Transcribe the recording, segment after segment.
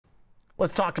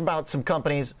Let's talk about some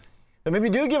companies that maybe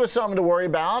do give us something to worry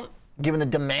about, given the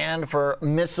demand for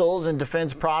missiles and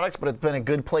defense products, but it's been a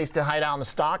good place to hide out in the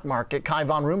stock market. Cai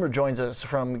von Rumohr joins us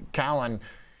from Cowen,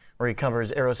 where he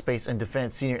covers aerospace and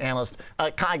defense, senior analyst.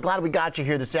 Cai, glad we got you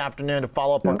here this afternoon to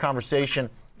follow up our conversation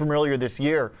from earlier this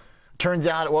year. Turns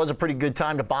out it was a pretty good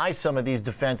time to buy some of these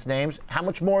defense names. How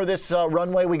much more of this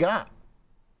runway we got?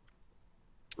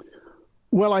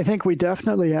 Well, I think we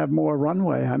definitely have more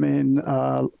runway. I mean,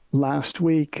 last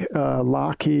week,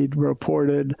 Lockheed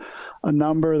reported a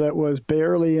number that was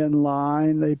barely in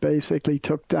line. They basically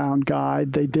took down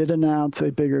guide. They did announce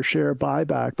a bigger share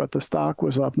buyback, but the stock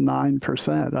was up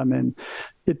 9%. I mean,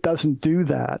 it doesn't do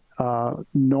that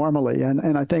normally.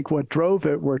 And I think what drove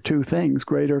it were two things: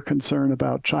 greater concern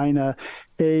about China,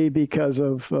 because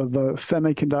of the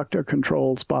semiconductor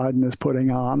controls Biden is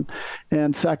putting on,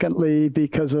 and secondly,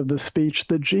 because of the speech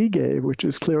that Xi gave, which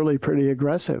is clearly pretty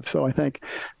aggressive. So I think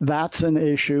that's an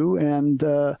issue. And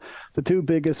the two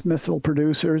biggest missile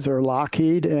producers are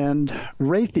Lockheed and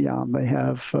Raytheon. They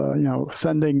have,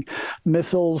 sending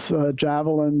missiles,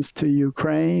 javelins to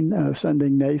Ukraine,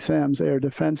 sending NASAMS air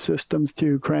defense systems to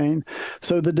Ukraine.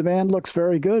 So the demand looks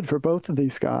very good for both of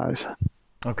these guys.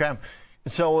 Okay.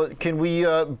 So can we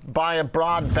buy a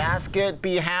broad basket,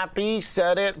 be happy,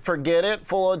 set it, forget it,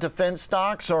 full of defense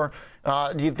stocks, or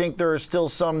do you think there are still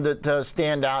some that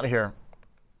stand out here?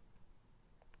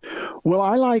 Well,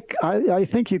 I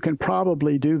think you can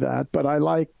probably do that, but I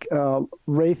like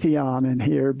Raytheon in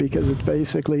here because it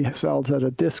basically sells at a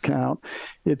discount.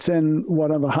 It's in one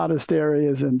of the hottest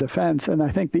areas in defense. And I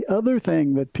think the other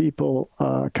thing that people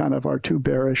kind of are too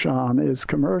bearish on is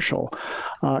commercial.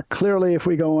 Clearly, if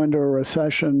we go into a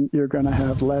recession, you're going to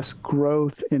have less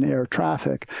growth in air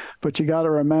traffic. But you got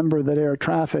to remember that air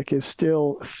traffic is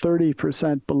still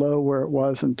 30% below where it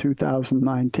was in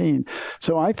 2019.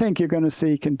 So I think you're going to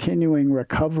see continuing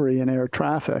recovery in air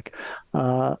traffic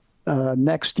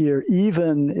next year,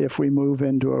 even if we move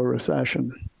into a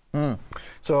recession.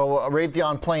 So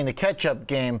Raytheon playing the catch-up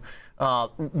game.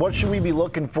 What should we be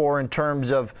looking for in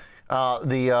terms of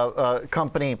the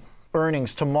company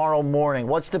earnings tomorrow morning?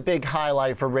 What's the big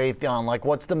highlight for Raytheon? Like,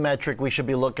 what's the metric we should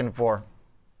be looking for?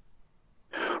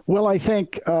 Well, I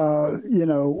think,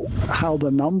 how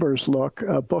the numbers look,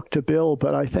 book to bill,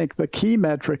 but I think the key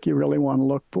metric you really want to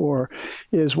look for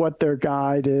is what their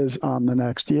guide is on the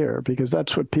next year, because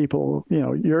that's what people,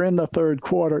 you're in the third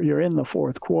quarter, you're in the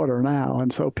fourth quarter now.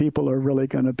 And so people are really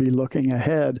going to be looking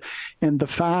ahead. And the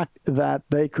fact that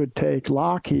they could take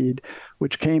Lockheed,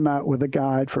 which came out with a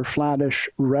guide for flattish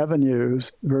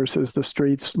revenues versus the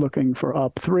streets looking for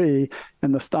up 3,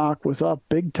 and the stock was up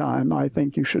big time, I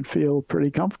think you should feel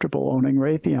pretty comfortable owning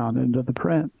Raytheon into the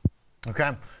print.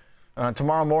 Okay.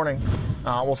 Tomorrow morning,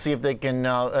 we'll see if they can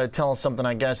tell us something,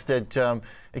 I guess, that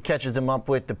it catches them up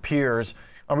with the peers.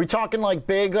 Are we talking like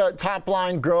big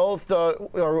top-line growth, or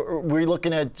are we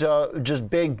looking at just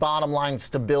big bottom-line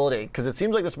stability? Because it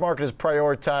seems like this market has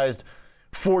prioritized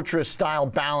fortress-style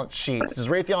balance sheets. Does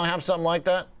Raytheon have something like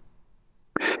that?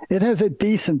 It has a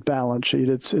decent balance sheet.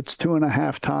 It's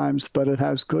 2.5 times, but it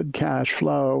has good cash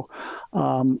flow.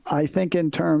 I think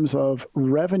in terms of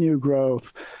revenue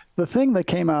growth, the thing that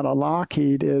came out of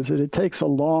Lockheed is that it takes a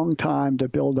long time to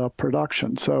build up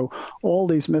production. So all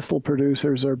these missile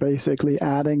producers are basically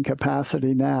adding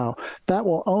capacity now. That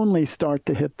will only start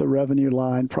to hit the revenue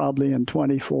line probably in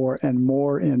 24 and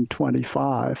more in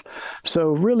 25. So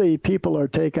really people are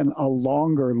taking a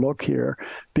longer look here,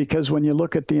 because when you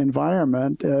look at the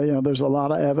environment, there's a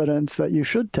lot of evidence that you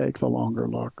should take the longer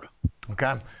look.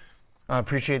 Okay. I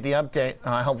appreciate the update.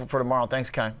 Helpful for tomorrow. Thanks,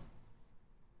 Cai.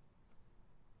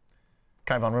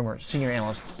 Cai von Rumohr, senior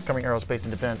analyst covering aerospace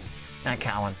and defense at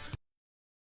Cowen.